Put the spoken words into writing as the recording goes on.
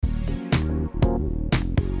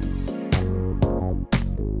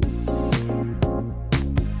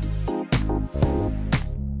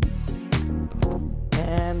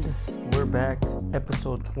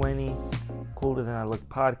episode 20, Colder Than I Look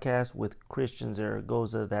podcast with Christian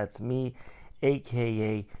Zaragoza. That's me,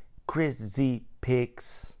 aka Chris Z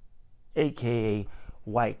Picks, aka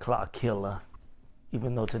White Claw Killer.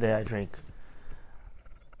 Even though today I drink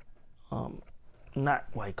not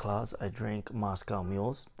White Claws, I drank Moscow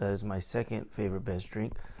Mules. That is my second favorite best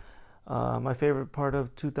drink. My favorite part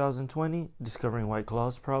of 2020, discovering White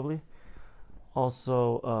Claws probably.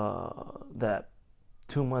 Also, that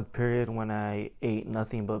 2-month period when I ate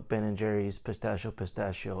nothing but Ben & Jerry's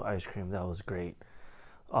pistachio ice cream. That was great.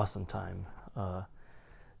 Awesome time.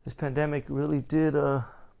 This pandemic really did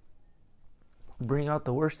bring out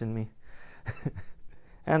the worst in me.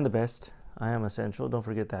 And the best. I am essential. Don't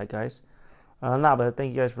forget that, guys. But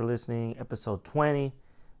thank you guys for listening. Episode 20.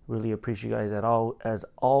 Really appreciate you guys as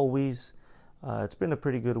always. It's been a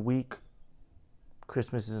pretty good week.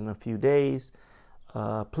 Christmas is in a few days.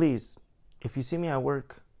 Please, if you see me at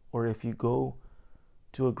work or if you go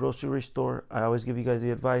to a grocery store, I always give you guys the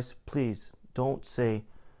advice. Please don't say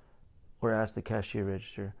or ask the cashier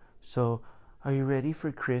register, "So, are you ready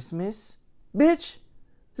for Christmas?" Bitch,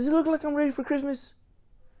 does it look like I'm ready for Christmas?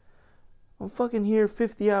 I'm fucking here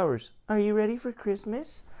 50 hours. Are you ready for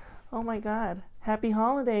Christmas? Oh my God. Happy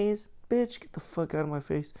holidays. Bitch, get the fuck out of my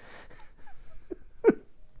face.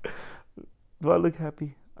 Do I look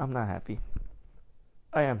happy? I'm not happy.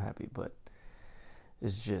 I am happy, but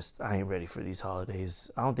it's just, I ain't ready for these holidays.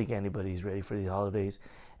 I don't think anybody's ready for these holidays.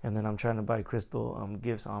 And then I'm trying to buy Crystal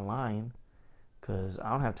gifts online because I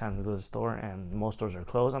don't have time to go to the store and most stores are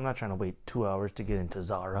closed. I'm not trying to wait 2 hours to get into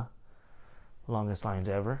Zara. Longest lines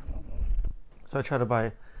ever. So I tried to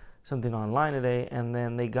buy something online today, and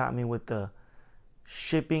then they got me with the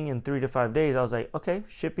shipping in 3 to 5 days. I was like, okay,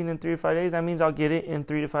 shipping in 3 to 5 days, that means I'll get it in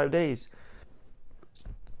 3 to 5 days.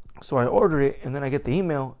 So I order it, and then I get the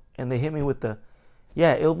email, and they hit me with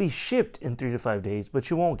yeah, it'll be shipped in 3 to 5 days, but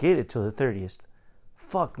you won't get it till the 30th.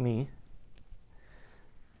 Fuck me.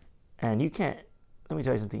 And you can't, let me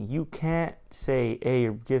tell you something, you can't say, hey,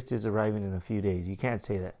 your gift is arriving in a few days. You can't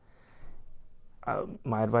say that.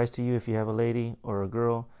 My advice to you, if you have a lady or a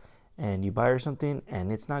girl and you buy her something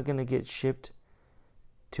and it's not going to get shipped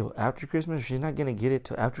till after Christmas, or she's not going to get it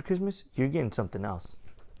till after Christmas, you're getting something else.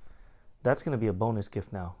 That's going to be a bonus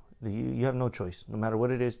gift now. You have no choice. No matter what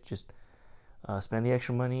it is, just spend the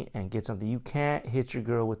extra money and get something. You can't hit your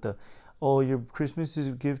girl with your Christmas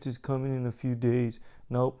gift is coming in a few days.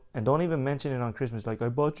 Nope. And don't even mention it on Christmas like, I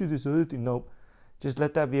bought you this other thing. Nope. Just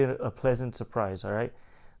let that be a pleasant surprise, all right?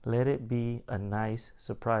 Let it be a nice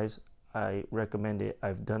surprise. I recommend it.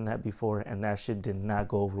 I've done that before, and that shit did not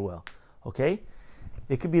go over well. Okay?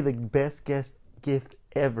 It could be the best gift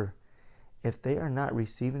ever. If they are not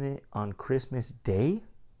receiving it on Christmas Day,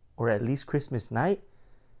 or at least Christmas night,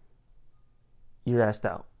 you're asked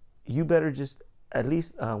out. You better just, at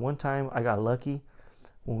least one time I got lucky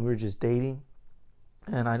when we were just dating,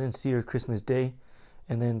 and I didn't see her Christmas Day.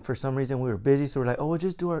 And then for some reason we were busy, so we're like,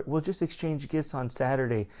 we'll just exchange gifts on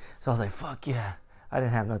Saturday. So I was like, fuck yeah. I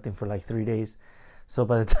didn't have nothing for like 3 days. So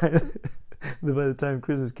by the time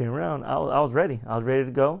Christmas came around, I was ready. I was ready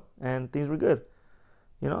to go, and things were good.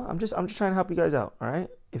 You know, I'm just trying to help you guys out, all right?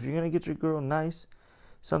 If you're gonna get your girl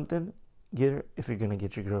something, get her. If you're gonna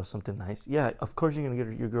get your girl something nice, yeah, of course you're gonna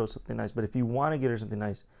get your girl something nice. But if you want to get her something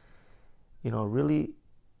nice, really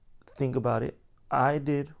think about it. I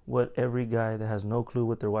did what every guy that has no clue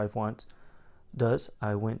what their wife wants does.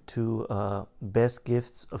 I went to best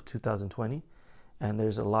gifts of 2020, and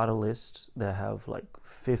there's a lot of lists that have like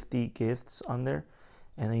 50 gifts on there,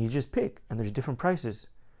 and then you just pick, and there's different prices.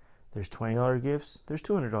 There's $20 gifts, there's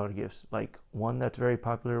 $200 gifts. Like one that's very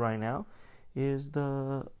popular right now is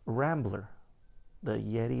the Rambler, the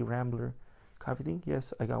Yeti Rambler coffee thing.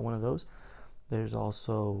 Yes, I got one of those. There's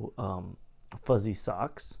also fuzzy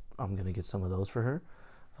socks. I'm going to get some of those for her.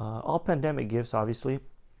 All pandemic gifts, obviously.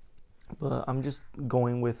 But I'm just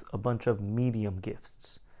going with a bunch of medium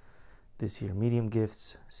gifts this year. Medium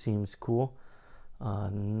gifts seems cool.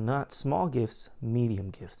 Not small gifts,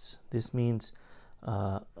 medium gifts. This means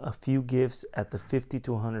a few gifts at the $50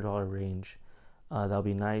 to $100 range. That'll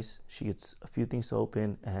be nice. She gets a few things to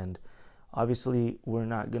open. And obviously, we're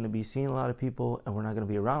not going to be seeing a lot of people. And we're not going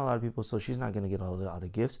to be around a lot of people. So she's not going to get a lot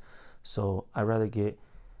of gifts. So I'd rather get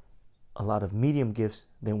a lot of medium gifts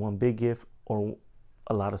than one big gift or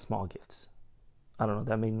a lot of small gifts. I don't know,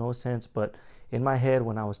 that made no sense, but in my head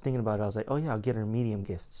when I was thinking about it, I was like, oh yeah, I'll get her medium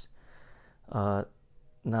gifts. Now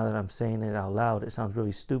that I'm saying it out loud, it sounds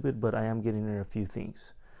really stupid, but I am getting her a few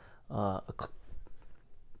things. A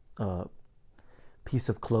piece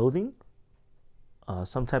of clothing,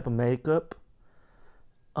 some type of makeup,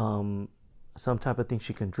 some type of thing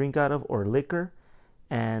she can drink out of, or liquor,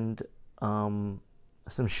 and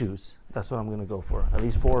some shoes. That's what I'm going to go for. At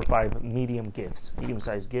least 4 or 5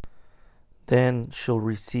 medium-sized gifts. Then she'll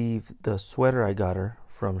receive the sweater I got her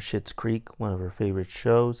from Schitt's Creek, one of her favorite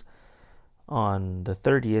shows, on the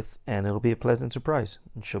 30th, and it'll be a pleasant surprise.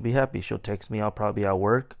 And she'll be happy. She'll text me. I'll probably be at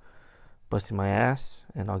work, busting my ass,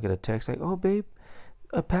 and I'll get a text like, "Oh, babe,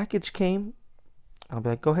 a package came." I'll be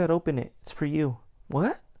like, "Go ahead, open it. It's for you."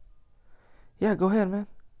 "What?" "Yeah, go ahead, man.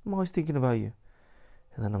 I'm always thinking about you."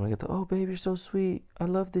 And then I'm going to get "Oh, babe, you're so sweet. I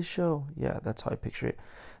love this show." Yeah, that's how I picture it.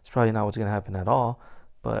 It's probably not what's going to happen at all,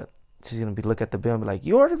 but she's going to look at the bill and be like,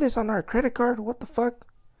 "You ordered this on our credit card? What the fuck?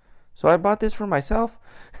 So I bought this for myself?"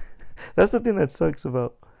 That's the thing that sucks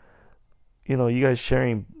about, you guys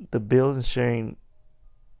sharing the bills and sharing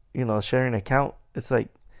account. It's like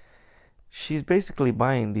she's basically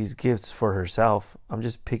buying these gifts for herself. I'm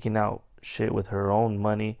just picking out shit with her own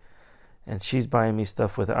money, and she's buying me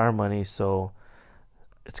stuff with our money. So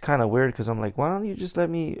it's kind of weird because I'm like, why don't you just let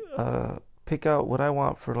me pick out what I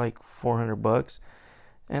want for like $400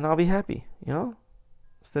 and I'll be happy,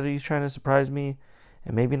 instead of you trying to surprise me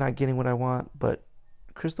and maybe not getting what I want. But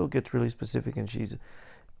Crystal gets really specific and she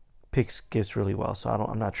picks gifts really well, so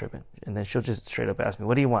I'm not tripping. And then she'll just straight up ask me,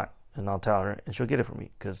 "What do you want?" And I'll tell her, and she'll get it for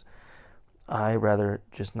me because I rather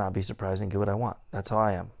just not be surprised and get what I want. That's how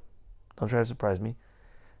I am. Don't try to surprise me,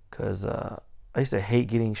 because I used to hate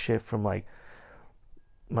getting shit from like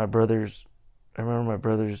my brothers. I remember my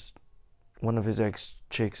brother's, one of his ex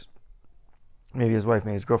chicks, maybe his wife,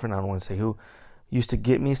 maybe his girlfriend, I don't want to say who, used to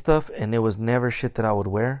get me stuff and it was never shit that I would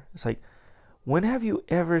wear. It's like, when have you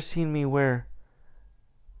ever seen me wear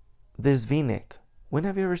this V-neck? When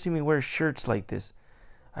have you ever seen me wear shirts like this?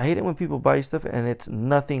 I hate it when people buy stuff and it's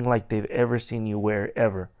nothing like they've ever seen you wear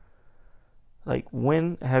ever. Like,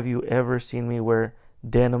 when have you ever seen me wear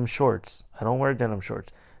denim shorts? I don't wear denim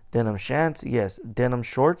shorts. Denim shorts, yes. Denim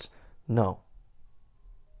shorts, no.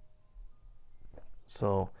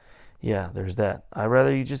 So, yeah, there's that. I'd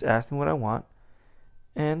rather you just ask me what I want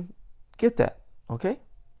and get that, okay?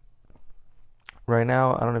 Right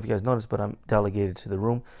now, I don't know if you guys noticed, but I'm delegated to the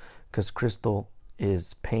room because Crystal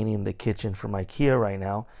is painting the kitchen from IKEA right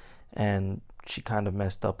now, and she kind of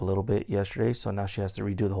messed up a little bit yesterday, so now she has to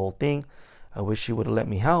redo the whole thing. I wish she would have let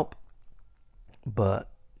me help, but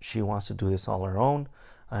she wants to do this all on her own.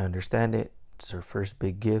 I understand it. It's her first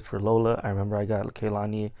big gift for Lola. I remember I got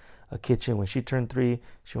Kaylani a kitchen when she turned 3.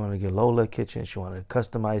 She wanted to get Lola a kitchen. She wanted to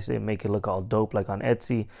customize it, make it look all dope like on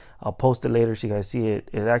Etsy. I'll post it later so you guys see it.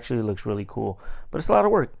 It actually looks really cool, but it's a lot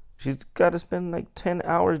of work. She's got to spend like 10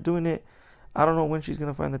 hours doing it. I don't know when she's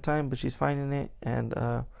going to find the time, but she's finding it, and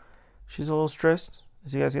she's a little stressed,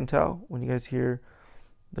 as you guys can tell when you guys hear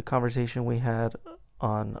the conversation we had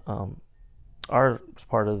on our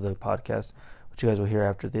part of the podcast, which you guys will hear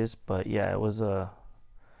after this. But yeah, it was a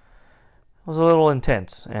little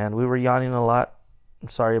intense, and we were yawning a lot. I'm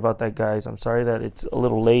sorry about that, guys. I'm sorry that it's a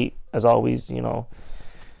little late, as always. If you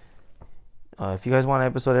guys want an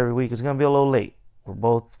episode every week, it's going to be a little late. We're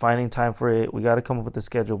both finding time for it. We got to come up with a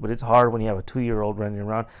schedule, but it's hard when you have a 2-year-old running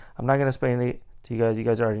around. I'm not going to explain it to you guys. You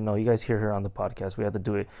guys already know. You guys hear her on the podcast. We have to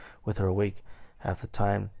do it with her awake half the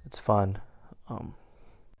time. It's fun.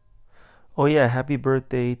 Oh, yeah. Happy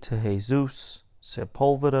birthday to Jesus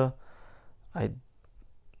Sepulveda. I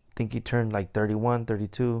think he turned like 31,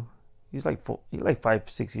 32. He's like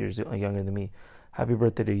 5-6 years younger than me. Happy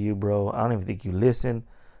birthday to you, bro. I don't even think you listen,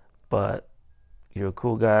 but you're a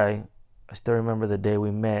cool guy. I still remember the day we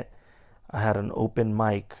met. I had an open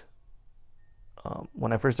mic.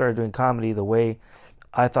 When I first started doing comedy, the way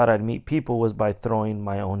I thought I'd meet people was by throwing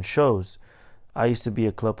my own shows. I used to be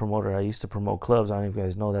a club promoter. I used to promote clubs. I don't know if you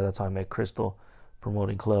guys know that. That's how I met Crystal,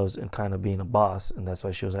 promoting clubs and kind of being a boss. And that's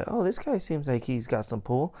why she was like, "Oh, this guy seems like he's got some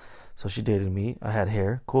pull." So she dated me. I had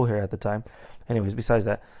hair, cool hair at the time. Anyways, besides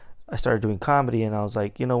that, I started doing comedy, and I was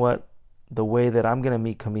like, you know what? The way that I'm going to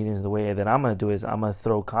meet comedians, the way that I'm going to do is I'm going to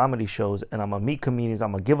throw comedy shows, and I'm going to meet comedians.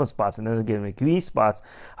 I'm going to give them spots, and then they're going to give me spots.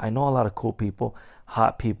 I know a lot of cool people,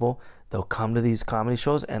 hot people. They'll come to these comedy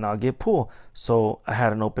shows, and I'll get pull. So I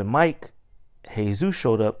had an open mic. Jesus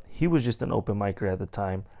showed up. He was just an open micer at the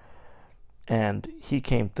time. And he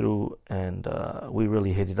came through, and we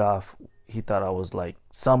really hit it off. He thought I was like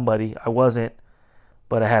somebody. I wasn't,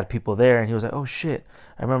 but I had people there, and he was like, "Oh shit."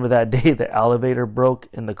 I remember that day the elevator broke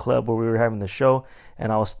in the club where we were having the show,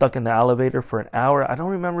 and I was stuck in the elevator for an hour. I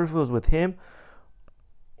don't remember if it was with him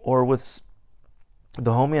or with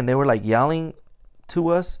the homie, and they were like yelling to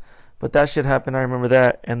us, but that shit happened. I remember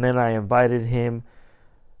that. And then I invited him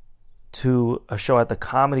to a show at the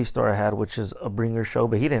Comedy Store I had, which is a bringer show,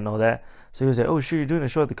 but he didn't know that. So he was like, oh, sure, you're doing a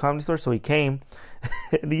show at the Comedy Store? So he came.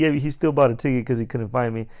 And he still bought a ticket because he couldn't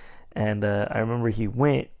find me. And I remember he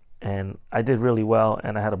went, and I did really well,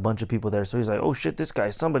 and I had a bunch of people there. So he's like, oh, shit, this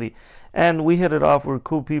guy's somebody. And we hit it off. We're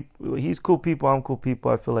cool people. He's cool people. I'm cool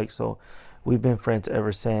people, I feel like. So we've been friends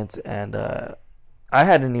ever since. And I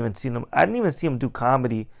hadn't even seen him. I didn't even see him do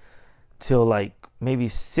comedy till like maybe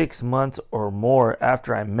 6 months or more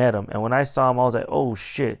after I met him. And when I saw him, I was like, oh,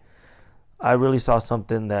 shit. I really saw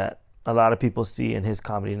something that a lot of people see in his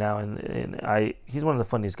comedy now. And he's one of the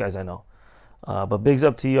funniest guys I know. But bigs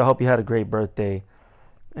up to you. I hope you had a great birthday.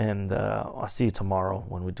 And I'll see you tomorrow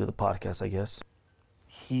when we do the podcast, I guess.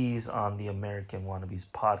 He's on the American Wannabes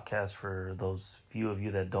podcast, for those few of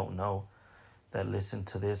you that don't know, that listen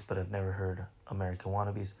to this but have never heard American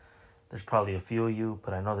Wannabes. There's probably a few of you,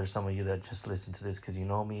 but I know there's some of you that just listen to this because you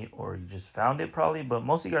know me or you just found it probably. But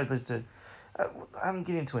most of you guys listen to it. I'm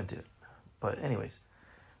getting too into it. But anyways,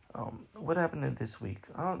 what happened this week?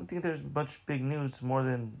 I don't think there's much big news more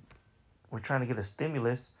than we're trying to get a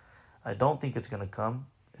stimulus. I don't think it's going to come.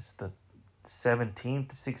 It's the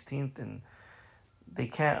 17th, 16th, and they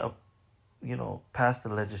can't, pass the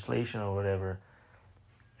legislation or whatever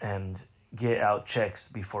and get out checks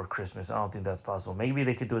before Christmas. I don't think that's possible. Maybe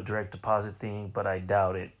they could do a direct deposit thing, but I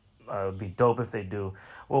doubt it. It would be dope if they do.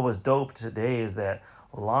 What was dope today is that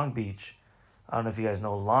Long Beach, I don't know if you guys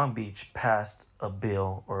know, Long Beach passed a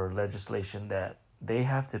bill or legislation that they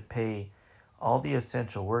have to pay all the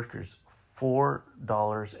essential workers $4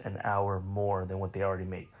 an hour more than what they already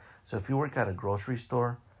make. So if you work at a grocery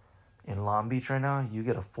store in Long Beach right now, you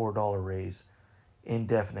get a $4 raise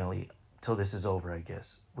indefinitely till this is over, I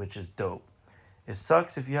guess, which is dope. It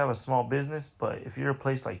sucks if you have a small business, but if you're a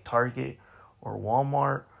place like Target or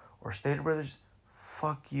Walmart or Stater Brothers,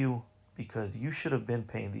 fuck you, because you should have been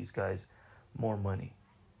paying these guys more money.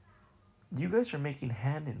 You guys are making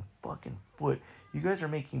hand and fucking foot. You guys are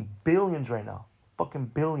making billions right now. Fucking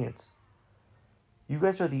billions. You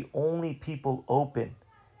guys are the only people open,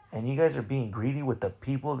 and you guys are being greedy with the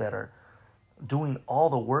people that are doing all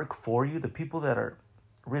the work for you, the people that are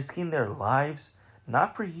risking their lives,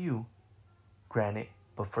 not for you, granted,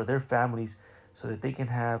 but for their families, so that they can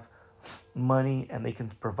have money and they can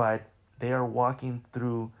provide. They are walking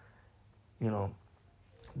through,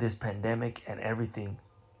 this pandemic and everything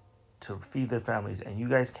to feed their families, and you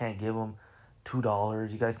guys can't give them $2.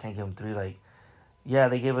 You guys can't give them $3. Yeah,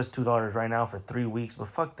 they gave us $2 right now for 3 weeks, but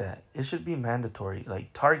fuck that. It should be mandatory.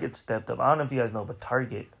 Like, Target stepped up. I don't know if you guys know, but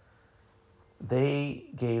Target, they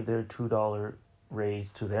gave their $2 raise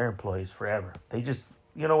to their employees forever. They just,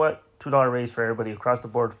 you know what? $2 raise for everybody across the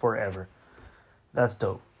board forever. That's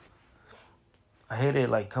dope. I hate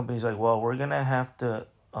it. Like, companies like, well, we're going to have to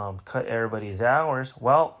cut everybody's hours.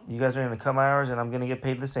 Well, you guys are going to cut my hours and I'm going to get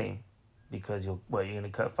paid the same. Because you're going to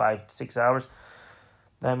cut 5-6 hours.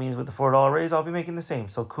 That means with the $4 raise, I'll be making the same.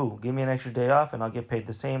 So cool. Give me an extra day off and I'll get paid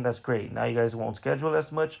the same. That's great. Now you guys won't schedule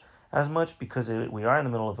as much because we are in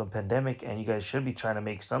the middle of a pandemic and you guys should be trying to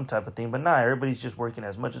make some type of thing. But nah, everybody's just working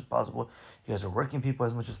as much as possible. You guys are working people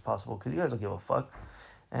as much as possible because you guys don't give a fuck.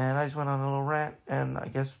 And I just went on a little rant, and I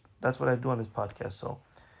guess that's what I do on this podcast. So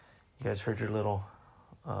you guys heard your little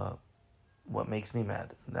what makes me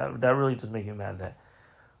mad. That really does make me mad that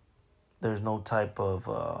there's no type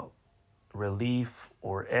of relief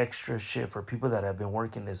or extra shit for people that have been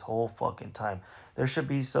working this whole fucking time. There should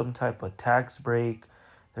be some type of tax break.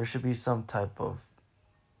 There should be some type of...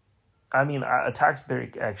 a tax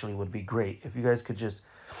break actually would be great. If you guys could just...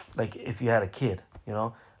 Like, if you had a kid,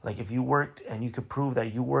 Like, if you worked and you could prove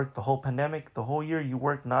that you worked the whole pandemic, the whole year, you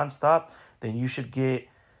worked nonstop, then you should get...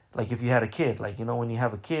 Like, if you had a kid, when you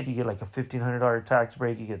have a kid, you get like a $1,500 tax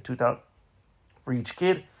break. You get $2,000 for each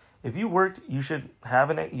kid. If you worked, you should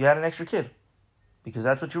you had an extra kid. Because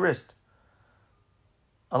that's what you risked.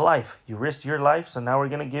 A life. You risked your life, so now we're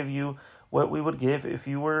going to give you what we would give if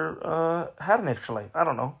you had an extra life. I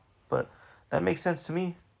don't know, but that makes sense to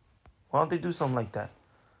me. Why don't they do something like that?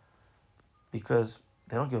 Because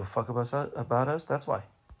they don't give a fuck about us, that's why.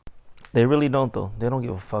 They really don't, though. They don't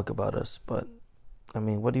give a fuck about us, but,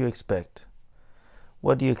 what do you expect?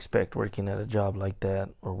 What do you expect working at a job like that,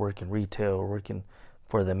 or working retail, or working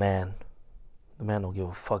for the man? The man don't give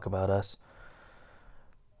a fuck about us.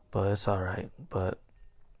 But it's all right. But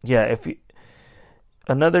yeah,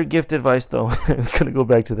 another gift advice though, I'm gonna go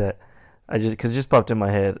back to that. Because it just popped in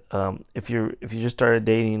my head. If you just started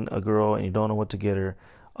dating a girl and you don't know what to get her,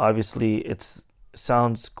 obviously it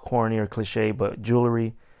sounds corny or cliche, but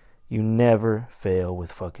jewelry, you never fail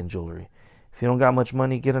with fucking jewelry. If you don't got much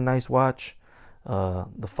money, get a nice watch.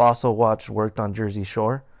 The Fossil watch worked on Jersey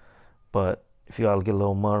Shore, but if you gotta get a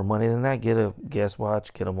little more money than that, get a Guess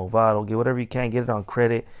watch, get a Movado, get whatever you can, get it on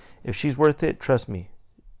credit. If she's worth it, trust me,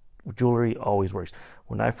 jewelry always works.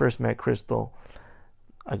 When I first met Crystal,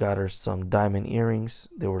 I got her some diamond earrings.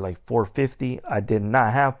 They were like $450. I did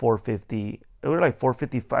not have $450. They were like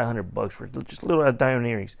 $450, $500 for just little diamond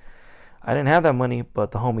earrings. I didn't have that money,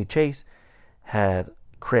 but the homie Chase had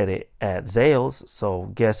credit at Zales.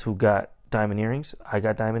 So guess who got diamond earrings? I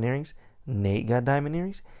got diamond earrings. Nate got diamond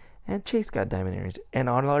earrings. And Chase got diamond earrings. And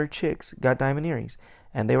all our chicks got diamond earrings.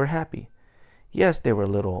 And they were happy. Yes, they were a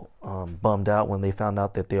little bummed out when they found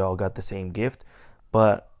out that they all got the same gift.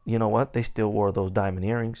 But you know what? They still wore those diamond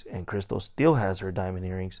earrings. And Crystal still has her diamond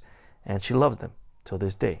earrings. And she loves them till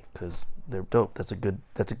this day because they're dope. That's a good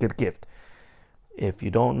gift. If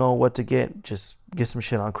you don't know what to get, just get some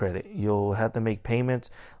shit on credit. You'll have to make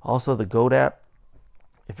payments. Also, the Goat app.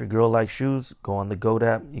 If your girl likes shoes, go on the Goat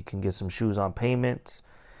app. You can get some shoes on payments.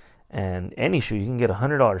 And any shoe, you can get a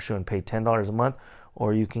 $100 shoe and pay $10 a month.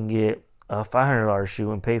 Or you can get a $500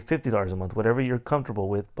 shoe and pay $50 a month. Whatever you're comfortable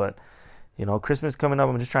with. But, you know, Christmas coming up.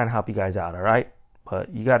 I'm just trying to help you guys out, all right?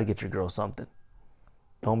 But you got to get your girl something.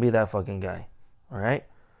 Don't be that fucking guy, all right?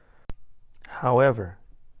 However,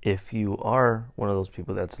 if you are one of those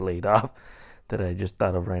people that's laid off that I just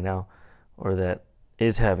thought of right now, or that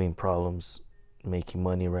is having problems making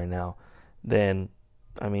money right now, then,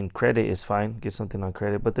 I mean, credit is fine. Get something on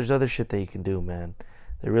credit. But there's other shit that you can do, man.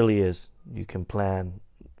 There really is. You can plan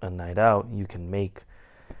a night out. You can make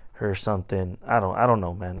her something. I don't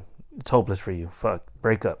know, man. It's hopeless for you. Fuck.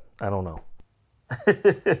 Break up. I don't know.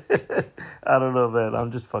 I don't know, man.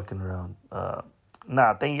 I'm just fucking around.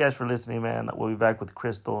 Thank you guys for listening, man. We'll be back with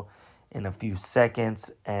Crystal in a few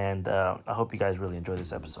seconds, and I hope you guys really enjoy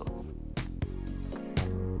this episode.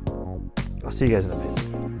 I'll see you guys in a bit.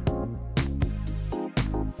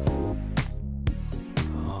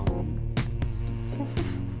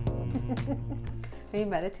 Are you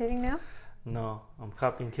meditating now? No, I'm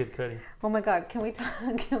copying Kid Cudi. Oh my God, can we talk?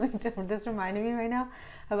 This reminded me right now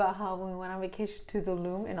about how when we went on vacation to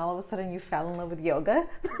Tulum and all of a sudden you fell in love with yoga.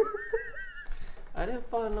 I didn't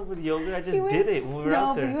fall in love with yoga. I just did it when we were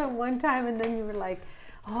out there. No, but you went one time and then you were like,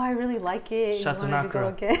 oh, I really like it.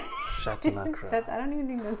 Shatanakra. Shatanakra. I don't even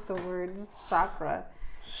think that's the word. It's chakra.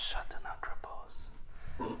 Shatanakra pose.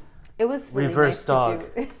 It was really reverse nice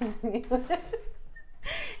dog. To do.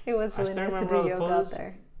 It was really nice to do yoga out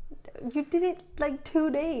there. You did it like 2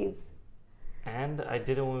 days. And I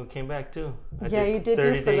did it when we came back too. You did do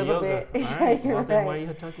it for a little yoga. bit. All right. You're well, then right. why are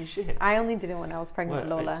you talking shit? I only did it when I was pregnant with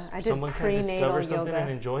Lola. I did someone can discover something yoga. and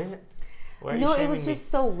enjoy it? Why are you No, shaming it was just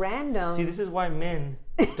so random. See, this is why men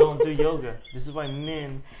don't do yoga. This is why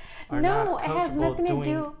men are not comfortable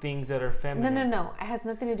doing things that are feminine. No. It has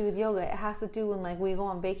nothing to do with yoga. It has to do when like we go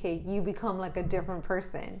on vacay, you become like a different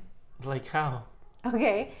person. Like how?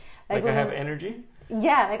 Okay. Like I have energy?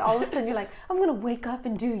 Yeah, like all of a sudden you're like, I'm gonna wake up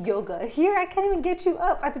and do yoga. Here, I can't even get you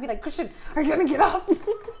up. I have to be like, Christian, are you gonna get up?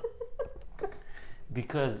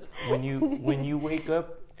 Because when you wake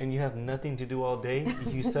up and you have nothing to do all day,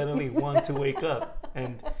 you suddenly want to wake up,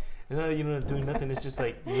 and it's not that you're not doing nothing. It's just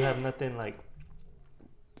like you have nothing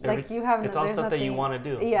you have. It's all stuff that you want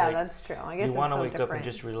to do. Yeah, like, that's true. I guess you want to wake different. up and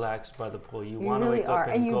just relax by the pool. You want to wake up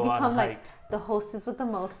and you go become on a hike. The hostess with the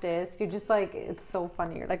mostest. You're just like, it's so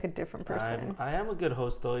funny. You're like a different person. I am a good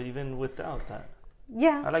host though, even without that.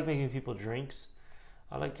 Yeah. I like making people drinks.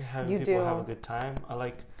 I like having people have a good time. I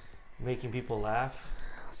like making people laugh.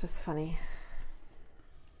 It's just funny.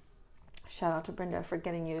 Shout out to Brenda for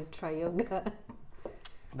getting you to try yoga.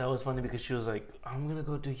 That was funny because she was like, I'm going to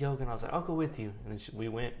go do yoga. And I was like, I'll go with you. And then we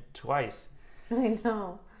went twice. I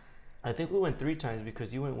know. I think we went 3 times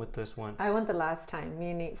because you went with us once. I went the last time. Me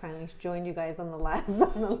and Nate finally joined you guys on the last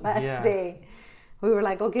day. We were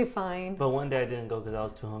like, okay, fine. But one day I didn't go because I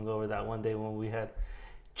was too hungover. That one day when we had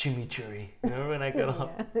chimichurri. Remember when I got off?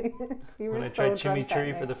 When I tried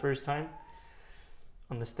chimichurri for the first time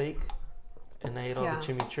on the steak, and I ate all the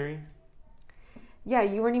chimichurri. Yeah,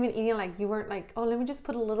 you weren't even eating you weren't like, oh, let me just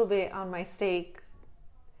put a little bit on my steak.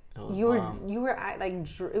 You were like,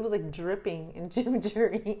 it was like dripping in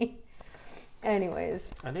chimichurri.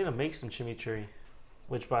 Anyways, I need to make some chimichurri,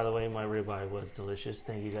 which, by the way, my ribeye was delicious.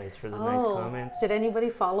 Thank you guys for the nice comments. Did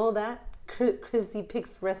anybody follow that? Chrissy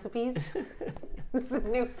Picks Recipes. This is a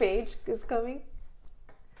new page is coming.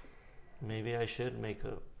 Maybe I should make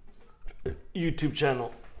a YouTube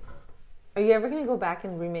channel. Are you ever gonna go back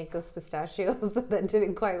and remake those pistachios that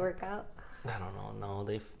didn't quite work out? I don't know.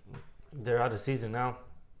 No, they're out of season now.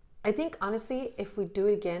 I think honestly, if we do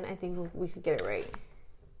it again, I think we could get it right.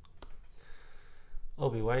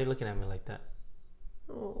 Obi, why are you looking at me like that?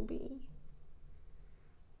 Obi.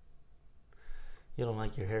 You don't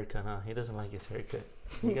like your haircut, huh? He doesn't like his haircut.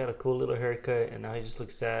 He got a cool little haircut, and now he just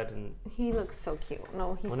looks sad. And he looks so cute.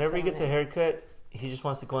 No, he's whenever he gets a haircut, he just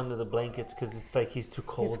wants to go under the blankets because it's like he's too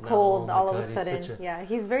cold. He's cold now. all of a sudden. Yeah,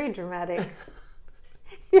 he's very dramatic.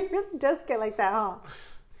 He really does get like that, huh?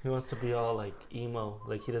 He wants to be all like emo,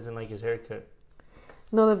 like he doesn't like his haircut.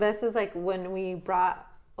 No, the best is like when we brought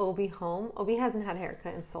Obi home. Obi hasn't had a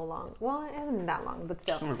haircut in so long. Well, it hasn't been that long, but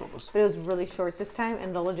still. But it was really short this time,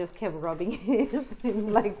 and Lola just kept rubbing him.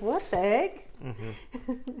 Like, what the heck?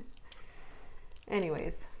 Mm-hmm.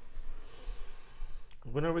 Anyways.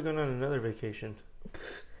 When are we going on another vacation?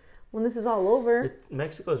 When this is all over.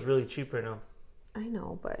 Mexico is really cheap right now. I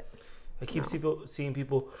know, but... I keep seeing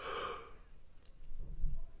people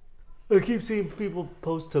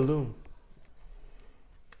post Tulum.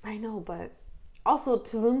 I know, but... Also,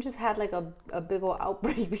 Tulum just had like a big old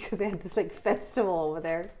outbreak because they had this like festival over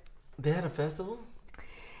there. They had a festival?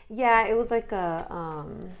 Yeah, it was like a...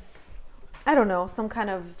 I don't know, some kind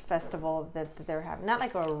of festival that they're having. Not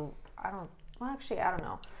like I don't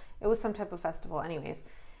know. It was some type of festival anyways.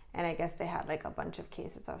 And I guess they had like a bunch of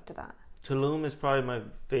cases after that. Tulum is probably my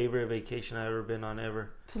favorite vacation I've ever been on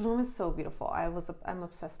ever. Tulum is so beautiful. I'm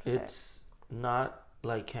obsessed with it. It's not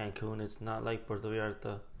like Cancun. It's not like Puerto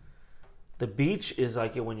Vallarta. The beach is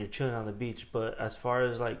like it when you're chilling on the beach. But as far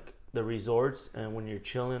as like the resorts and when you're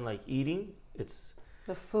chilling, like eating, it's...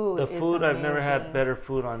 The food I've never had better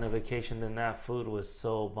food on a vacation than that. Food was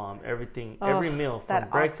so bomb. Everything, every meal from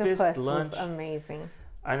breakfast, lunch, was amazing.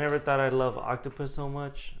 I never thought I'd love octopus so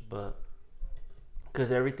much, but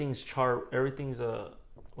because everything's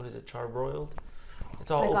what is it, charbroiled? It's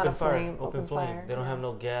all open flame. They don't have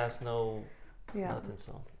no gas, nothing.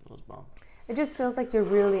 So it was bomb. It just feels like you're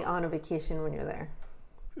really on a vacation when you're there.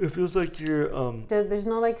 It feels like you're... There's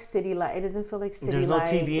no like city light. It doesn't feel like city light.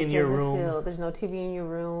 There's no TV in your room. There's no TV in your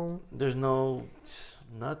room. There's no...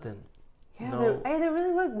 Nothing. Yeah,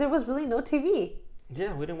 there was really no TV.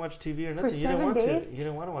 Yeah, we didn't watch TV or nothing. For 7 days? You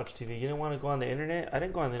didn't want to watch TV. You didn't want to go on the internet. I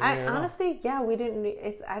didn't go on the internet honestly, yeah, we didn't...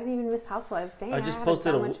 I didn't even miss Housewives. Dang, I just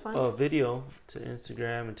posted a video to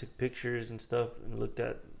Instagram and took pictures and stuff and looked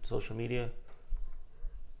at social media.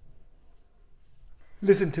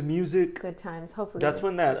 Listen to music. Good times. Hopefully. That's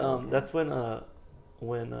when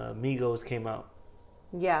when Migos came out.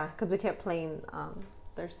 Yeah, because we kept playing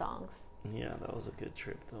their songs. Yeah, that was a good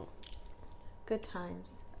trip though. Good times.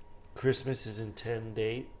 Christmas is in 10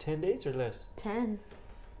 days. 10 days or less? 10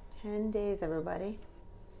 days, everybody.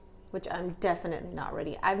 Which I'm definitely not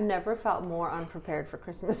ready. I've never felt more unprepared for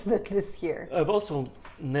Christmas than this year. I've also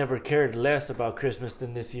never cared less about Christmas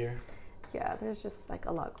than this year. Yeah, there's just like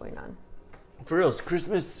a lot going on. For real,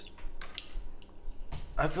 Christmas,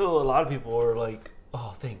 I feel a lot of people are like,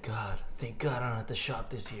 oh, thank God I don't have to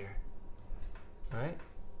shop this year. Right?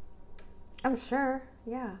 I'm sure,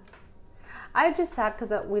 yeah. I'm just sad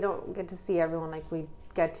because we don't get to see everyone like we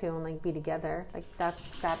get to and like be together. Like that's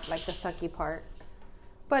sad, like the sucky part.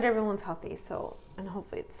 But everyone's healthy, so, and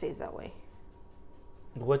hopefully it stays that way.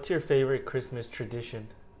 What's your favorite Christmas tradition?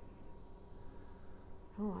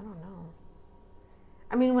 Oh, I don't know.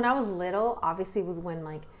 I mean, when I was little, obviously it was when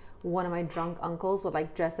like one of my drunk uncles would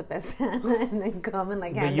like dress up as Santa and then come and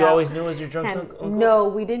like hand out. But you always knew it was your drunk uncle? No,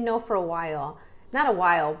 we didn't know for a while. Not a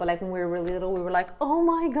while, but like when we were really little, we were like, oh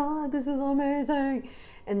my God, this is amazing.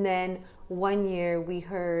 And then one year we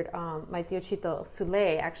heard my tío Chito,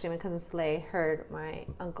 Sule, actually my cousin Sule, heard my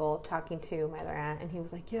uncle talking to my other aunt. And he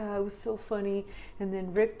was like, yeah, it was so funny. And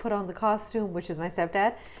then Rick put on the costume, which is my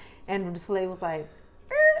stepdad. And Sule was like,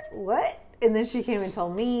 what? And then she came and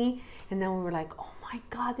told me. And then we were like, oh my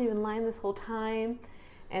God, they've been lying this whole time.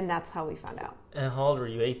 And that's how we found out. And how old were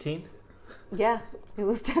you, 18? Yeah, it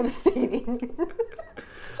was devastating.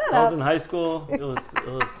 Shut up. I was in high school. It was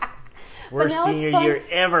worst senior year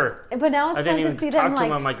ever. But now it's fun to see them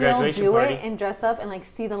like still do it and dress up and like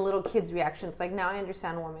see the little kids' reactions. Like now I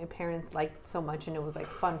understand why my parents liked so much and it was like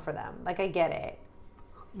fun for them. Like I get it.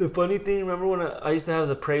 The funny thing, remember when I used to have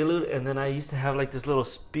the Prelude and then I used to have like this little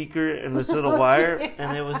speaker and this little wire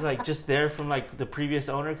and it was like just there from like the previous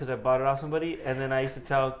owner because I bought it off somebody, and then I used to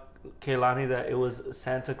tell Kehlani that it was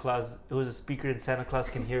Santa Claus. It was a speaker and Santa Claus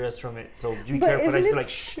can hear us from it. So be careful. I used to be like,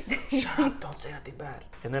 shut up, don't say nothing bad.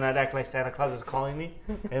 And then I'd act like Santa Claus is calling me.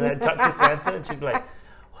 And I'd talk to Santa and she'd be like,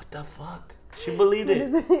 what the fuck? She believed it.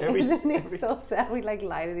 Isn't it so sad we like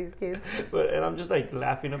lie to these kids? And I'm just like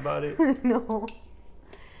laughing about it. No.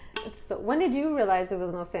 So when did you realize there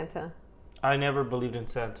was no Santa? I never believed in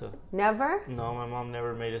Santa. Never? No, my mom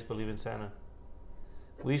never made us believe in Santa.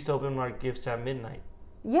 We used to open our gifts at midnight.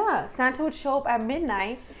 Yeah, Santa would show up at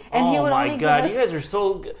midnight, and he Oh would my only God, give you us guys are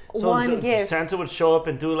so one gift. Santa would show up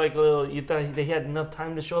and do like a little. You thought they had enough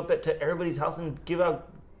time to show up to everybody's house and give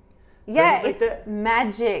out. Yeah, like it's that?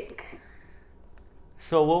 magic.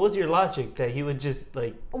 So what was your logic that he would just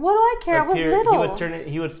like? What do I care? appear, I was little. He would turn it.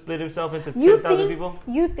 He would split himself into You 10,000 people.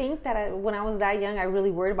 You think that when I was that young, I really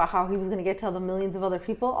worried about how he was going to get to the millions of other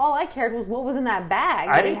people? All I cared was what was in that bag.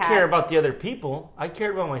 I didn't care about the other people. I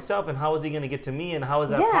cared about myself and how was he going to get to me and how is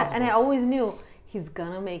that possible? Yeah, and I always knew he's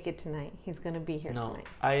going to make it tonight. He's going to be here tonight.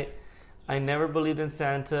 I never believed in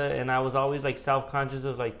Santa, and I was always like self-conscious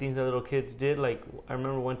of like things that little kids did. Like I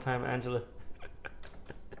remember one time Angela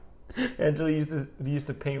used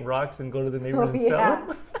to paint rocks and go to the neighbors and sell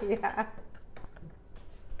them. Yeah.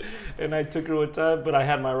 And I took her one time, but I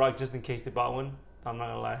had my rock just in case they bought one. I'm not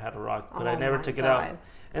gonna lie, I had a rock, but I never took it out.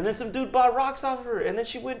 And then some dude bought rocks off of her, and then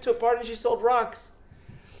she went to a party and she sold rocks.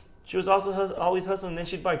 She was also always hustling. Then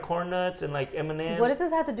she'd buy corn nuts and like M&Ms. What does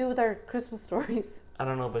this have to do with our Christmas stories? I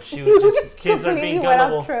don't know, but she was just kids are being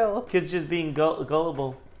gullible. Kids just being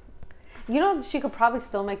gullible. You know, she could probably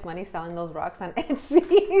still make money selling those rocks on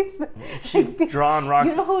Etsy. She'd drawn rocks.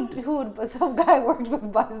 You know who some guy I worked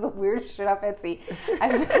with buys the weirdest shit off Etsy.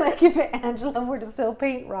 I feel like if Angela were to still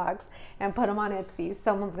paint rocks and put them on Etsy,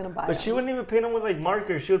 someone's going to buy them. But she wouldn't even paint them with like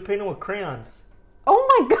markers. She would paint them with crayons.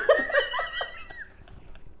 Oh my God.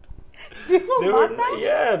 People bought that?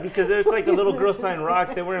 Yeah, because there's like a little girl sign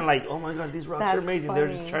rock. They weren't like, oh my God, these rocks are amazing. Funny. They're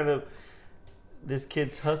just trying to... This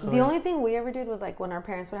kid's hustling. The only thing we ever did was like when our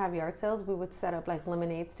parents would have yard sales, we would set up like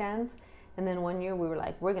lemonade stands. And then one year we were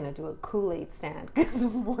like, we're going to do a Kool-Aid stand because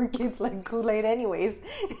more kids like Kool-Aid anyways.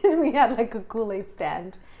 And we had like a Kool-Aid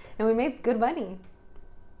stand. And we made good money.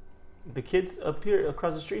 The kids up here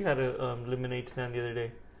across the street had a lemonade stand the other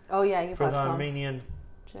day. Oh yeah, you for the Armenian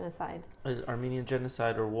genocide. Armenian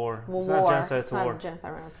genocide or war. Well, it's war. Not genocide, it's a war. Not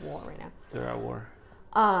genocide right now, it's war right now. They're at war.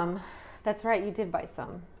 That's right, you did buy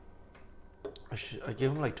some. I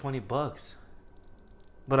gave them like $20.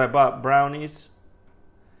 But I bought brownies,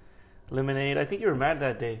 lemonade. I think you were mad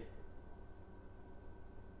that day.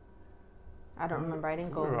 I don't remember. I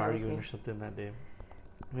didn't go. We were arguing or something that day.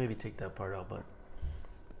 Maybe take that part out, but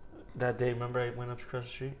that day, remember I went up across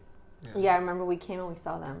the street? Yeah, I remember we came and we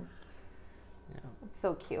saw them. Yeah. It's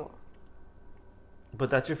so cute. But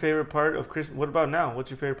that's your favorite part of Christmas. What about now? What's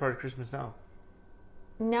your favorite part of Christmas now?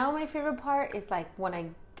 Now my favorite part is like when I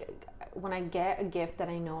get a gift that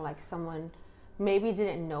I know like someone maybe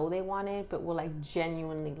didn't know they wanted but will like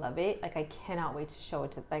genuinely love it. Like I cannot wait to show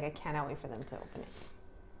it to, like I cannot wait for them to open it.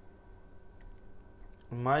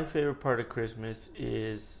 My favorite part of Christmas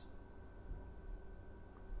is,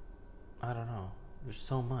 I don't know, there's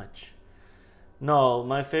so much. No,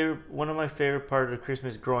 one of my favorite part of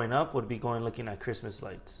Christmas growing up would be going looking at Christmas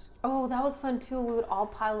lights. Oh, that was fun too. We would all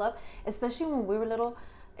pile up, especially when we were little.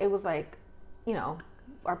 It was like, you know,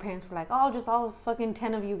 our parents were like, oh, just all fucking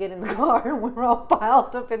 10 of you get in the car, and we were all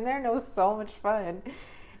piled up in there, and it was so much fun.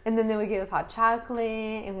 And then they would give us hot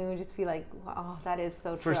chocolate, and we would just be like, oh, that is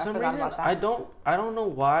so true. For some reason, I don't know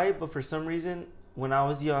why, but for some reason, when I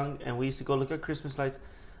was young and we used to go look at Christmas lights,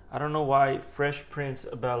 I don't know why Fresh Prince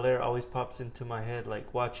of Bel-Air always pops into my head,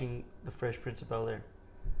 like watching the Fresh Prince of Bel-Air.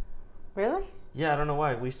 Really? Yeah, I don't know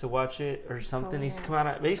why. We used to watch it or something. They used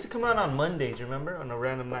to come out on Mondays, remember? On a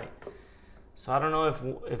random night. So I don't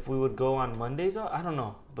know if we would go on Mondays. I don't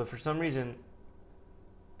know. But for some reason...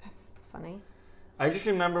 That's funny. I just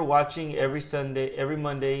remember watching every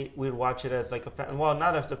Monday, we'd watch it as like a family. Well,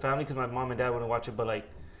 not as a family because my mom and dad wouldn't watch it, but like...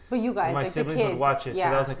 But you guys, my like siblings the kids, would watch it. yeah.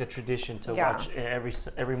 So that was like a tradition to watch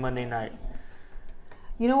every Monday night.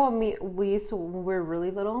 You know what we used to, when we were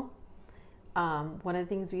really little... one of the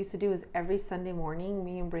things we used to do is every Sunday morning,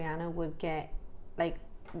 me and Brianna would get, like,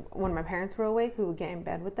 when my parents were awake, we would get in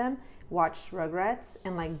bed with them, watch Rugrats,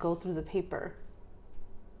 and, like, go through the paper.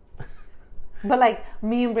 But, like,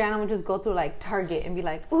 me and Brianna would just go through, like, Target and be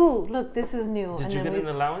like, ooh, look, this is new. Did you get an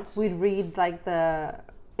allowance? We'd read, like,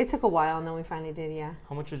 it took a while, and then we finally did, yeah.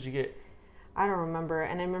 How much would you get? I don't remember.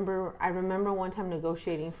 And I remember one time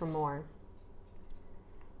negotiating for more.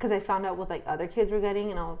 Because I found out what, like, other kids were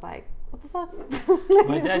getting, and I was like, what the fuck?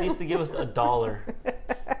 My dad used to give us $1.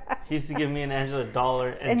 He used to give me and Angela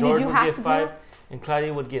 $1, and George would get $5, and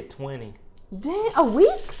Claudia would get $20. Damn, a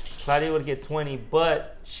week? Claudia would get $20,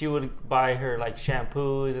 but she would buy her like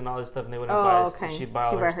shampoos and all this stuff, and they wouldn't buy us. Okay. She'd buy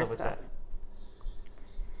all her stuff with that.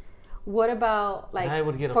 What about like I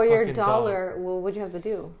would get for your $1? What would you have to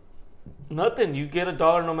do? Nothing. You get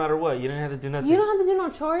 $1 no matter what. You didn't have to do nothing. You don't have to do no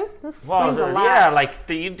chores. This explains a lot. Yeah, like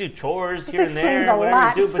you do chores here and there,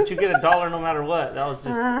 whatever you do, but you get $1 no matter what. That was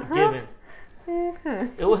just given.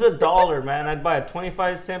 It was $1, man. I'd buy a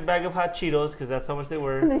 25-cent bag of hot Cheetos because that's how much they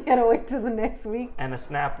were. And then you had to wait till the next week. And a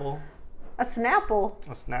Snapple. A Snapple?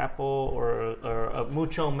 A Snapple or a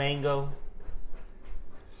Mucho Mango.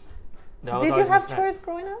 Did you have chores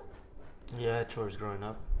growing up? Yeah, I had chores growing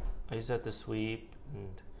up. I used to have to sweep and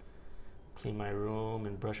clean my room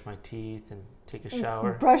and brush my teeth and take a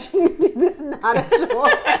shower. Brushing your teeth is not a chore.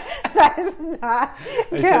 That is not.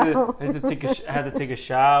 I had to take a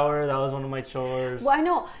shower. That was one of my chores. Well, I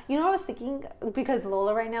know. You know what I was thinking? Because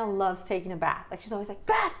Lola right now loves taking a bath. Like, she's always like,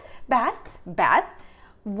 bath.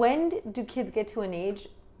 When do kids get to an age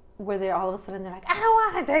where they're all of a sudden they're like, I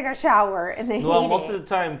don't want to take a shower, and they hate it? Well, most of the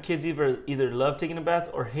time, kids either love taking a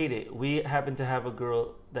bath or hate it. We happen to have a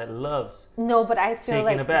girl that loves. No, but I feel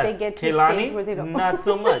like they get to a stage where they don't. Not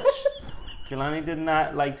so much. Kehlani did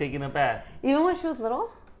not like taking a bath. Even when she was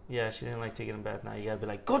little? Yeah, she didn't like taking a bath. Now you gotta be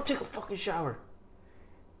like, go take a fucking shower.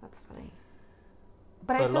 That's funny.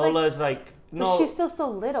 But I feel Lola is like, no. But she's still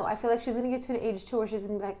so little. I feel like she's gonna get to an age too where she's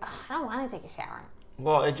gonna be like, oh, I don't want to take a shower.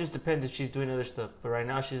 Well, it just depends if she's doing other stuff. But right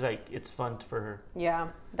now, she's like, it's fun for her. Yeah,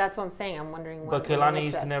 that's what I'm saying. I'm wondering what. But Kehlani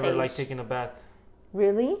used to never like taking a bath.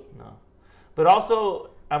 Really? No. But also,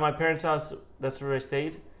 at my parents' house, that's where I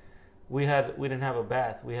stayed. We didn't have a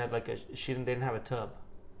bath. We had like they didn't have a tub.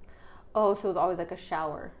 Oh, so it was always like a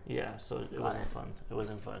shower. Yeah, so it wasn't fun. It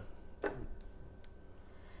wasn't fun.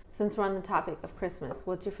 Since we're on the topic of Christmas,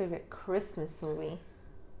 what's your favorite Christmas movie?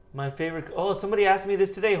 My favorite... Oh, somebody asked me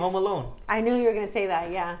this today. Home Alone. I knew you were going to say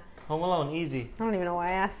that, yeah. Home Alone, easy. I don't even know why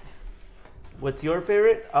I asked. What's your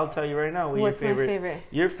favorite? I'll tell you right now. What's my favorite?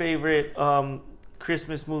 Your favorite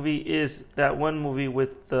Christmas movie is that one movie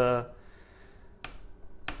with the...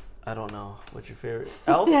 I don't know. What's your favorite?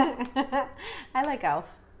 Elf? I like Elf.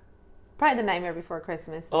 Probably The Nightmare Before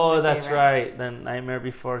Christmas. Oh, that's right. The Nightmare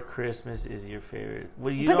Before Christmas is your favorite.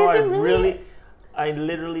 Well, but know, I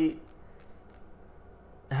literally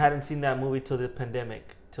hadn't seen that movie till the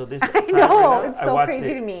pandemic. Till this I know. It's so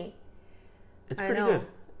crazy to me. It's pretty good.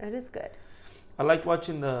 It is good. I liked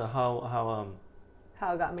watching how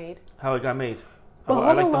it got made. How it got made. But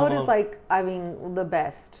Home Alone is the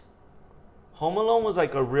best. Home Alone was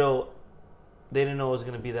like a real... They didn't know it was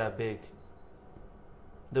going to be that big.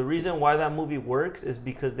 The reason why that movie works is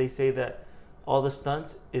because they say that all the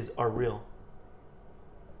stunts are real.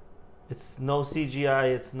 It's no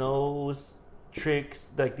CGI. It's no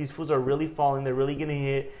tricks. Like, these fools are really falling. They're really getting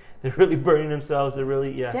hit. They're really burning themselves. They're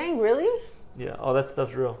really... Yeah. Dang, really? Yeah, all that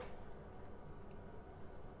stuff's real.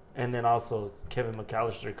 And then also Kevin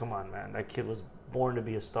McAllister. Come on, man. That kid was born to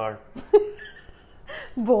be a star.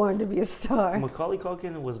 Born to be a star. Macaulay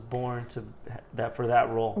Culkin was born for that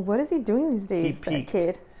role. What is he doing these days, that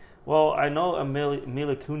kid? Well, I know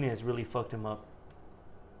Mila Kunis really fucked him up.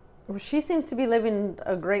 Well, she seems to be living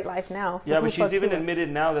a great life now. So yeah, but she's even admitted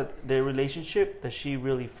now that their relationship, that she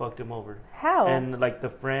really fucked him over. How? And like the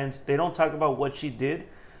friends, they don't talk about what she did,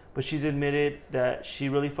 but she's admitted that she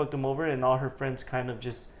really fucked him over, and all her friends kind of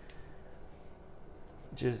just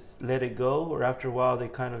let it go, or after a while they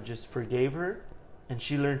kind of just forgave her. And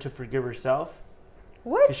she learned to forgive herself.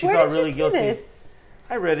 What? Because she felt really guilty. This?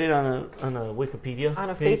 I read it on a Wikipedia on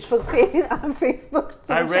a page. Facebook page. On Facebook.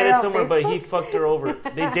 I read it somewhere, but he fucked her over.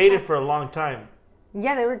 They dated for a long time.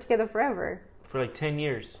 Yeah, they were together forever. For like 10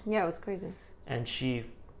 years. Yeah, it was crazy. And she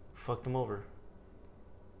fucked him over.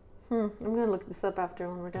 I'm gonna look this up after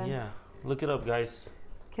when we're done. Yeah, look it up, guys.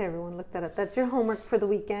 Okay, everyone, look that up. That's your homework for the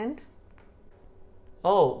weekend.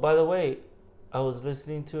 Oh, by the way, I was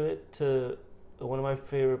listening to one of my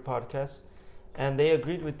favorite podcasts, and they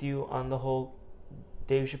agreed with you on the whole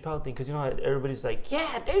Dave Chappelle thing, because you know how everybody's like,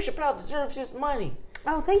 yeah, Dave Chappelle deserves his money.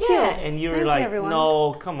 Oh, thank you. And you were like,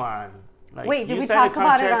 no, come on. Like, wait, did we talk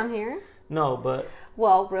about it on here? No, but...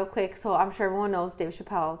 Well, real quick, so I'm sure everyone knows Dave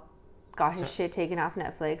Chappelle got his shit taken off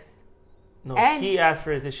Netflix. No, he asked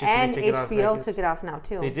for this shit to be taken off Netflix. And HBO took it off now,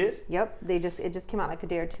 too. They did? Yep. It just came out like a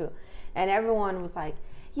day or two. And everyone was like,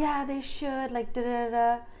 yeah, they should, like,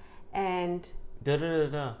 da-da-da-da. And...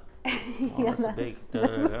 Da-da-da-da. Oh, that's a big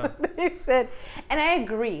that's what they said. And I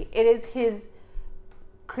agree. It is his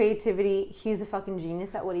creativity. He's a fucking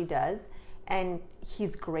genius at what he does. And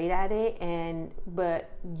he's great at it. But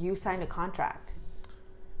you signed a contract.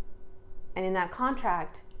 And in that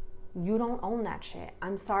contract, you don't own that shit.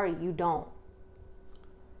 I'm sorry, you don't.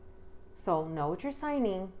 So know what you're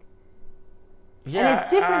signing. Yeah, and it's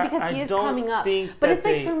different because he is coming up. But it's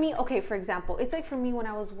like for me, okay, for example, it's like for me when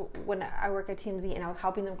I work at TMZ and I was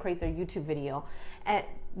helping them create their YouTube video at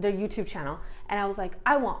their YouTube channel, and I was like,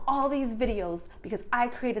 I want all these videos because I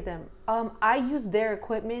created them. I used their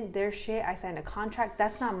equipment, their shit. I signed a contract.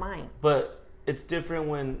 That's not mine. But it's different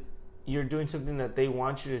when you're doing something that they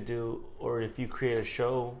want you to do, or if you create a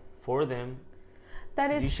show for them,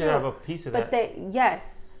 that is you should true. have a piece of that.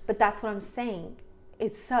 Yes, but that's what I'm saying.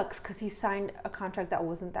 It sucks because he signed a contract that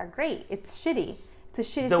wasn't that great. It's shitty. It's a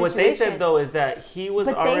shitty situation. What they said, though, is that he was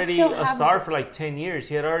already a star for like 10 years.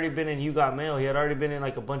 He had already been in You Got Mail. He had already been in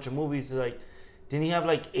like a bunch of movies. Like, didn't he have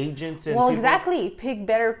like agents and people? Exactly. Pick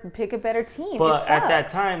a better team. But at that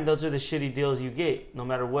time, those are the shitty deals you get. No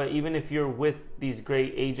matter what, even if you're with these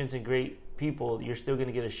great agents and great people, you're still going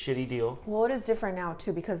to get a shitty deal. Well, it is different now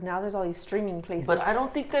too, because now there's all these streaming places. But I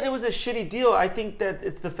don't think that it was a shitty deal. I think that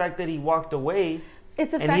it's the fact that he walked away.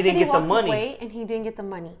 It's the fact that he walked away and he didn't get the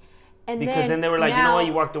money. And because then they were like, you know what,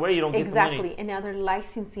 you walked away, you don't get the money. Exactly. And now they're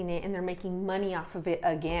licensing it and they're making money off of it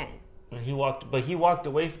again. And he walked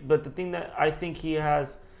away. But the thing that I think he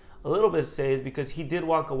has a little bit to say is because he did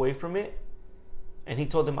walk away from it, and he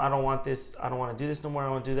told them, I don't want this, I don't want to do this no more, I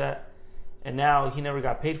don't want to do that. And now he never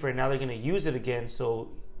got paid for it. Now they're going to use it again, so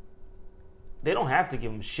they don't have to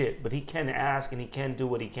give him shit, but he can ask and he can do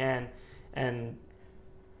what he can. And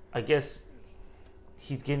I guess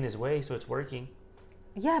he's getting his way, so it's working.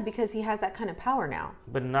 Yeah, because he has that kind of power now.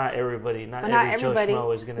 But not everybody. Not everybody. Joe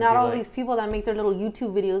Schmo is going to Not all these people that make their little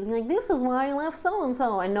YouTube videos and be like, this is why I left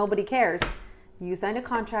so-and-so, and nobody cares. You signed a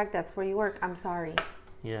contract, that's where you work. I'm sorry.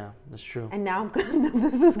 Yeah, that's true. And now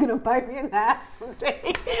this is going to bite me in the ass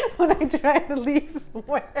someday when I try to leave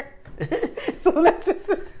somewhere. So let's just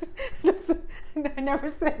I never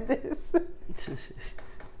said this.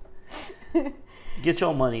 Get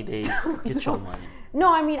your money, Dave. Get your money.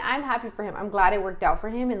 No, I mean, I'm happy for him. I'm glad it worked out for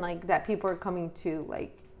him, and like that people are coming to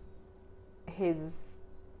like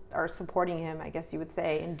are supporting him, I guess you would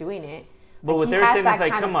say, and doing it. But what they're saying is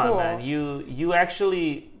like, come on, man, you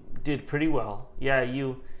actually did pretty well. Yeah,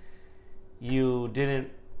 you didn't.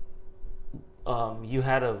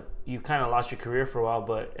 You kind of lost your career for a while,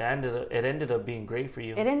 but it ended up being great for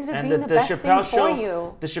you. It ended up being the best thing for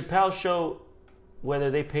you. The Chappelle Show, whether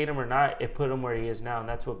they paid him or not, it put him where he is now, and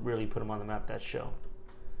that's what really put him on the map, that show.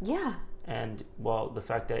 Yeah. And, well, the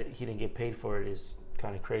fact that he didn't get paid for it is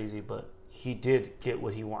kind of crazy, but he did get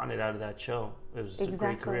what he wanted out of that show. It was a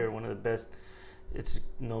great career, one of the best. It's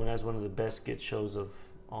known as one of the best skit shows of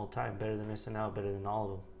all time, better than SNL, better than all of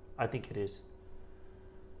them. I think it is.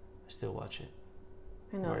 I still watch it.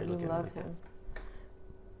 I know, you love him.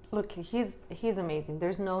 Look, he's amazing.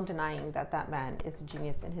 There's no denying that man is a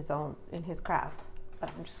genius in his craft. But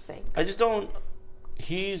I'm just saying. I just don't.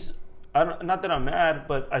 Not that I'm mad,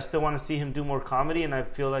 but I still want to see him do more comedy, and I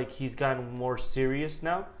feel like he's gotten more serious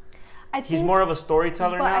now. He's more of a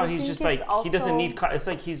storyteller now. He's just like he doesn't need. It's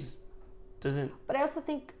like doesn't. But I also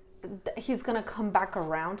think he's gonna come back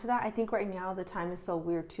around to that. I think right now the time is so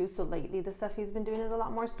weird too. So lately the stuff he's been doing is a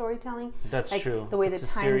lot more storytelling. That's true. The way the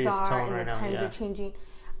times are and the times are changing.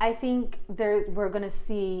 I think we're gonna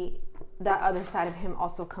see that other side of him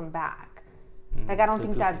also come back. Like I don't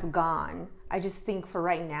think that's gone. I just think for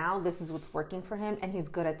right now this is what's working for him, and he's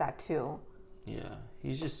good at that too. Yeah,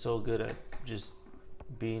 he's just so good at just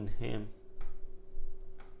being him.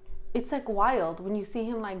 It's like wild when you see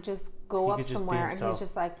him like just go up somewhere and he's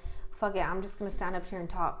just like, fuck it, I'm just gonna stand up here and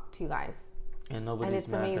talk to you guys. And nobody's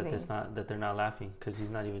mad that they're not laughing because he's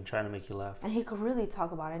not even trying to make you laugh. And he could really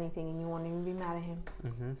talk about anything and you won't even be mad at him.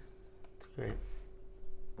 Mm-hmm. It's great.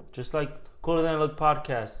 Just like Cooler Than I Look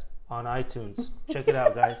podcast on iTunes. Check it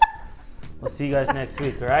out, guys. We'll see you guys next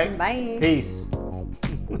week, all right? Bye. Peace.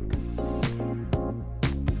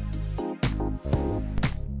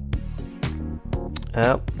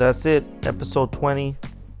 Yep, that's it. Episode 20.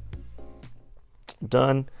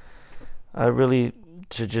 Done. I really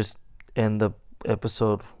should just end the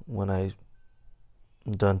episode when I'm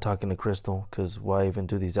done talking to Crystal, because why even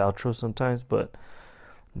do these outros sometimes? But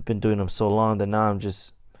I've been doing them so long that now I'm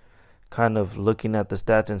just kind of looking at the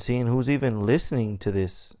stats and seeing who's even listening to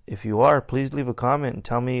this. If you are, please leave a comment and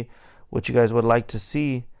tell me what you guys would like to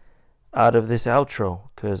see out of this outro,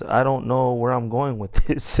 because I don't know where I'm going with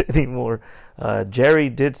this anymore. Jerry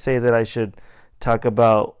did say that I should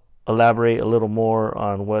elaborate a little more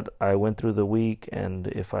on what I went through the week, and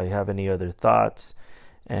if I have any other thoughts,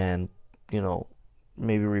 and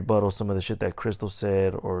maybe rebuttal some of the shit that Crystal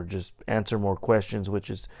said, or just answer more questions, which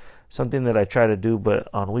is something that I try to do, but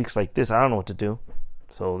on weeks like this I don't know what to do,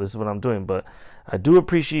 so this is what I'm doing. But I do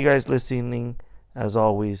appreciate you guys listening. As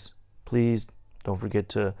always, please don't forget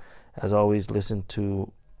to, as always, listen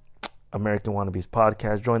to American Wannabes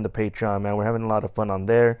podcast. Join the Patreon, man. We're having a lot of fun on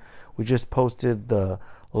there. We just posted the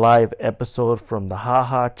live episode from the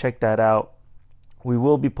Haha. Check that out. We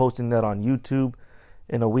will be posting that on YouTube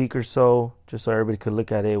in a week or so, just so everybody could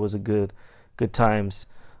look at it. It was a good times.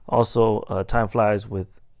 Also, time flies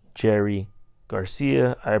with Jerry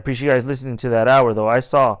Garcia. I appreciate you guys listening to that hour, though. I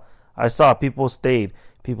saw people stayed.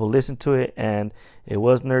 People listened to it, and it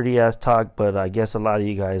was nerdy ass talk, but I guess a lot of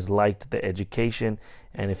you guys liked the education.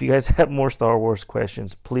 And if you guys have more Star Wars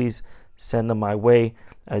questions, please send them my way.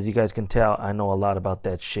 As you guys can tell, I know a lot about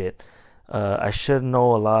that shit. I should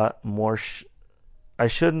know a lot more. I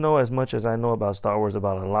should know as much as I know about Star Wars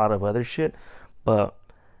about a lot of other shit, but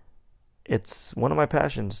it's one of my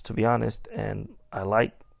passions, to be honest. And I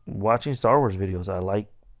like watching Star Wars videos. I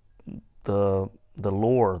like the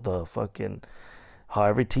lore, the fucking how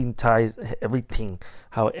everything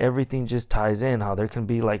just ties in, how there can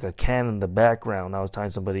be like a canon in the background. I was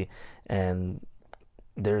telling somebody, and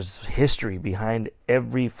there's history behind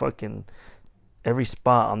every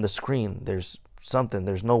spot on the screen. There's something.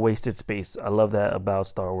 There's no wasted space. I love that about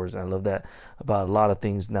Star Wars, and I love that about a lot of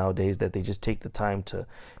things nowadays, that they just take the time to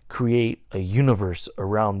create a universe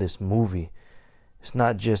around this movie. It's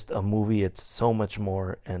not just a movie, it's so much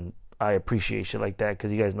more, and I appreciate shit like that,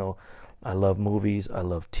 because you guys know I love movies, I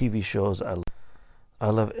love TV shows, I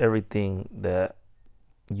love everything that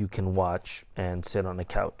you can watch and sit on a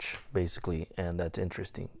couch, basically, and that's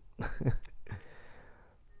interesting.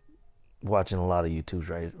 Watching a lot of YouTube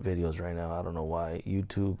videos right now. I don't know why.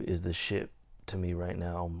 YouTube is the shit to me right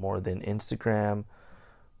now, more than Instagram,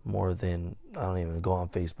 more than, I don't even go on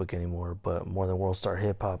Facebook anymore, but more than World Star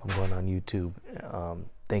Hip Hop, I'm going on YouTube.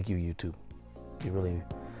 Thank you, YouTube. You really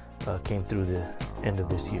came through the end of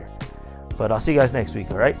this year. But I'll see you guys next week,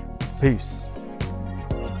 all right? Peace.